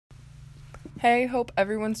Hey, hope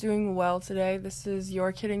everyone's doing well today. This is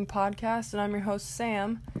Your Kidding Podcast, and I'm your host,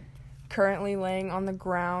 Sam. Currently laying on the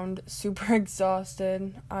ground, super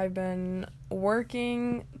exhausted. I've been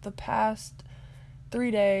working the past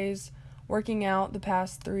 3 days, working out the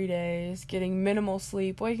past 3 days, getting minimal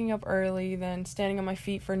sleep, waking up early, then standing on my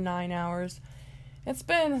feet for 9 hours. It's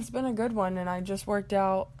been a good one, and I just worked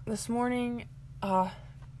out this morning.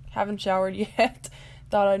 Haven't showered yet.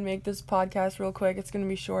 Thought I'd make this podcast real quick. It's going to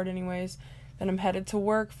be short anyways. Then I'm headed to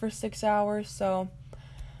work for 6 hours, so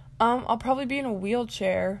I'll probably be in a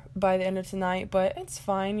wheelchair by the end of tonight, but it's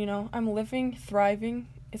fine, I'm living, thriving.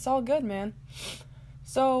 It's all good, man.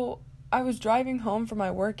 So I was driving home from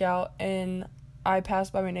my workout, and I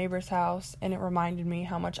passed by my neighbor's house, and it reminded me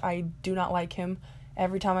how much I do not like him.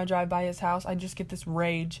 Every time I drive by his house, I just get this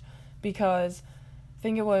rage, because I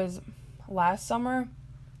think it was last summer,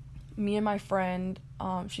 me and my friend,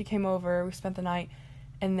 she came over, we spent the night,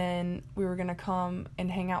 and then we were gonna come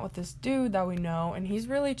and hang out with this dude that we know, and he's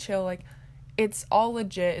really chill. It's all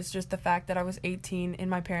legit. It's just the fact that I was 18 in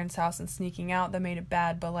my parents' house and sneaking out that made it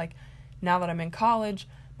bad. But now that I'm in college,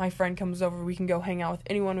 my friend comes over, we can go hang out with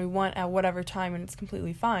anyone we want at whatever time, and it's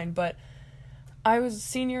completely fine. But I was a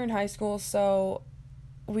senior in high school, so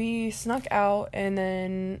we snuck out, and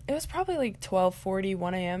then it was probably 12:40,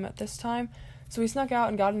 1 a.m. at this time. So we snuck out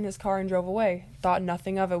and got in his car and drove away. Thought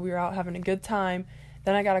nothing of it. We were out having a good time.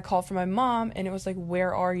 Then I got a call from my mom, and it was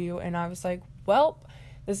where are you? And I was like, well,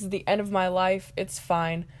 this is the end of my life. It's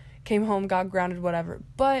fine. Came home, got grounded, whatever.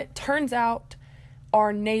 But turns out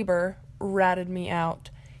our neighbor ratted me out.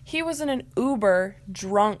 He was in an Uber,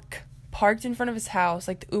 drunk, parked in front of his house.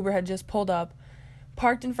 The Uber had just pulled up,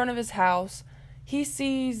 parked in front of his house. He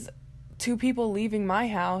sees two people leaving my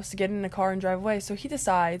house, get in a car and drive away. So he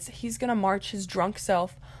decides he's going to march his drunk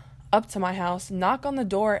self up to my house, knock on the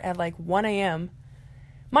door at 1 a.m.,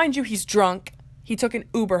 Mind you, he's drunk. He took an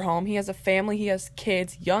Uber home. He has a family. He has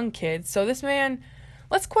kids, young kids. So this man,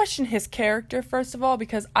 let's question his character, first of all,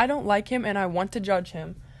 because I don't like him and I want to judge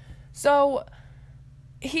him. So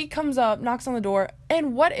he comes up, knocks on the door,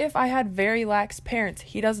 and what if I had very lax parents?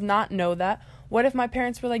 He does not know that. What if my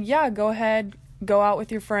parents were like, yeah, go ahead, go out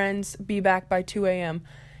with your friends, be back by 2 a.m.?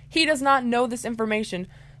 He does not know this information.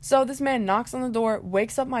 So this man knocks on the door,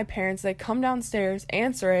 wakes up my parents, they come downstairs,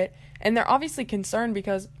 answer it, and they're obviously concerned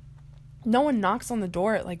because no one knocks on the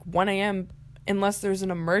door at 1 a.m. unless there's an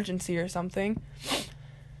emergency or something.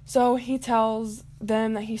 So he tells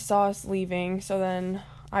them that he saw us leaving, so then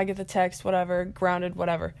I get the text, whatever, grounded,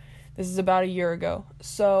 whatever. This is about a year ago.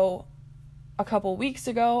 So a couple weeks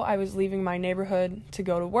ago, I was leaving my neighborhood to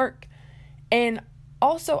go to work, and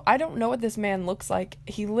also, I don't know what this man looks like.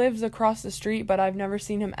 He lives across the street, but I've never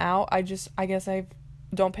seen him out. I guess I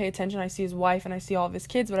don't pay attention. I see his wife and I see all of his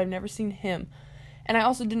kids, but I've never seen him. And I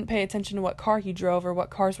also didn't pay attention to what car he drove or what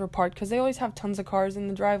cars were parked, because they always have tons of cars in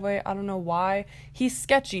the driveway. I don't know why. He's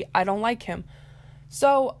sketchy. I don't like him.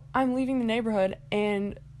 So I'm leaving the neighborhood,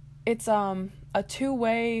 and it's a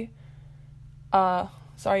two-way,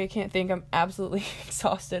 sorry, I can't think. I'm absolutely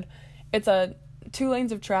exhausted. It's 2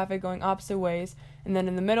 lanes of traffic going opposite ways. And then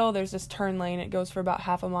in the middle, there's this turn lane. It goes for about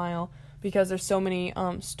half a mile because there's so many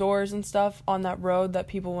stores and stuff on that road that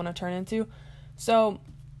people want to turn into. So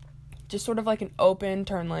just sort of an open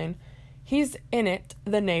turn lane. He's in it,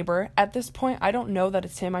 the neighbor. At this point, I don't know that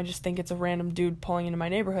it's him. I just think it's a random dude pulling into my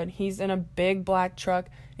neighborhood. He's in a big black truck,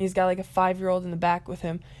 and he's got a 5-year-old in the back with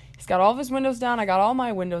him. He's got all of his windows down. I got all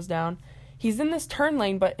my windows down. He's in this turn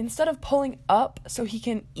lane, but instead of pulling up so he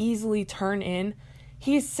can easily turn in,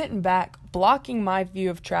 he's sitting back, blocking my view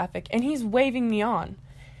of traffic, and he's waving me on.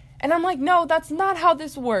 And I'm like, no, that's not how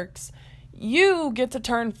this works. You get to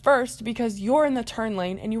turn first because you're in the turn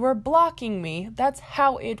lane and you are blocking me. That's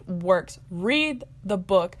how it works. Read the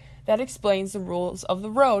book that explains the rules of the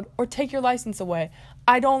road, or take your license away.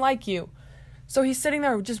 I don't like you. So he's sitting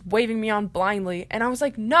there just waving me on blindly, and I was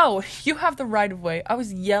like, no, you have the right of way. I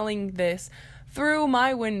was yelling this through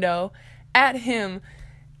my window at him.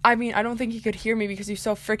 I mean, I don't think he could hear me because he's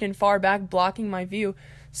so freaking far back blocking my view.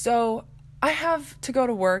 So I have to go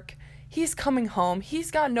to work. He's coming home. He's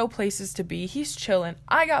got no places to be. He's chilling.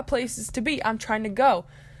 I got places to be. I'm trying to go.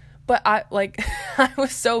 But I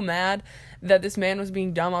was so mad that this man was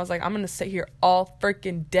being dumb. I was like, I'm going to sit here all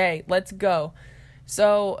freaking day. Let's go.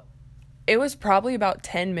 So it was probably about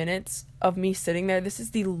 10 minutes of me sitting there. This is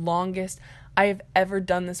the longest I have ever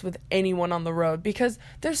done this with anyone on the road, because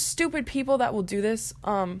there's stupid people that will do this,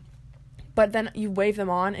 but then you wave them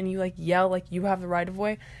on and you yell you have the right of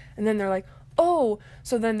way, and then they're like, oh,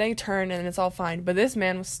 so then they turn and it's all fine. But this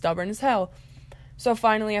man was stubborn as hell. So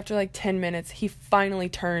finally, after 10 minutes, he finally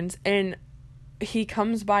turns, and he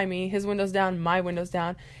comes by me, his window's down, my window's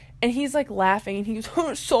down, and he's like laughing, and he goes,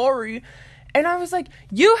 "Oh, sorry." And I was like,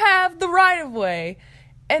 "You have the right of way."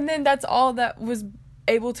 And then that's all that was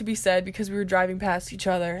able to be said because we were driving past each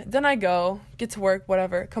other. Then I go, get to work,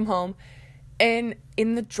 whatever, come home. And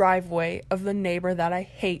in the driveway of the neighbor that I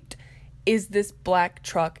hate is this black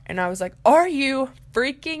truck. And I was like, are you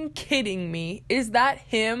freaking kidding me? Is that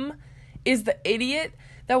him? Is the idiot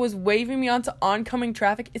that was waving me onto oncoming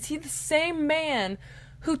traffic? Is he the same man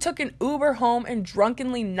who took an Uber home and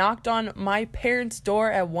drunkenly knocked on my parents'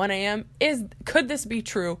 door at 1 a.m.? Could this be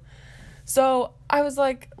true? So I was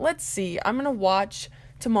like, let's see. I'm going to watch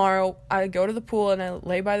tomorrow. I go to the pool and I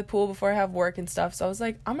lay by the pool before I have work and stuff. So I was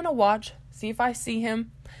like, I'm going to watch, see if I see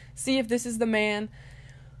him, see if this is the man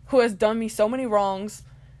who has done me so many wrongs.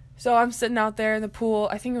 So I'm sitting out there in the pool.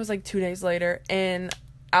 I think it was like 2 days later. And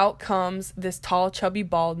out comes this tall, chubby,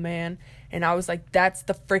 bald man. And I was like, that's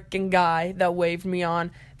the freaking guy that waved me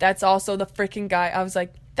on. That's also the freaking guy. I was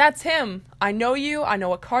like, that's him. I know you. I know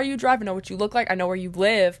what car you drive. I know what you look like. I know where you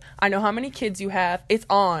live. I know how many kids you have. It's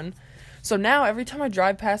on. So now every time I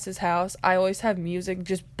drive past his house, I always have music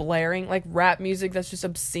just blaring, like rap music that's just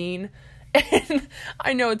obscene. And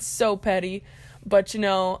I know it's so petty, but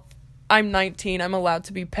I'm 19. I'm allowed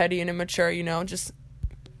to be petty and immature, just...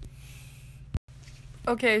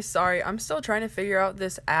 Okay, sorry, I'm still trying to figure out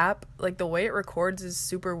this app. Like, the way it records is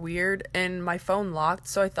super weird, and my phone locked,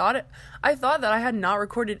 so I thought that I had not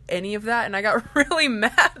recorded any of that, and I got really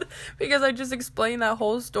mad because I just explained that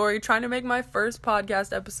whole story trying to make my first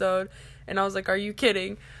podcast episode, and I was like, are you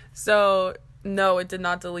kidding? So, no, it did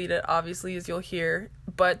not delete it, obviously, as you'll hear,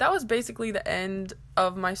 but that was basically the end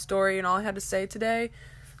of my story and all I had to say today.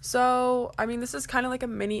 So, I mean, this is kind of like a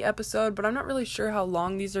mini episode, but I'm not really sure how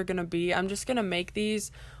long these are going to be. I'm just going to make these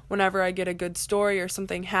whenever I get a good story or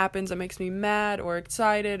something happens that makes me mad or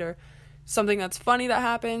excited or something that's funny that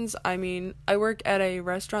happens. I mean, I work at a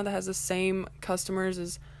restaurant that has the same customers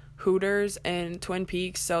as Hooters and Twin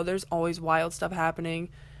Peaks, so there's always wild stuff happening.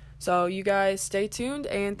 So, you guys stay tuned,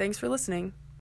 and thanks for listening.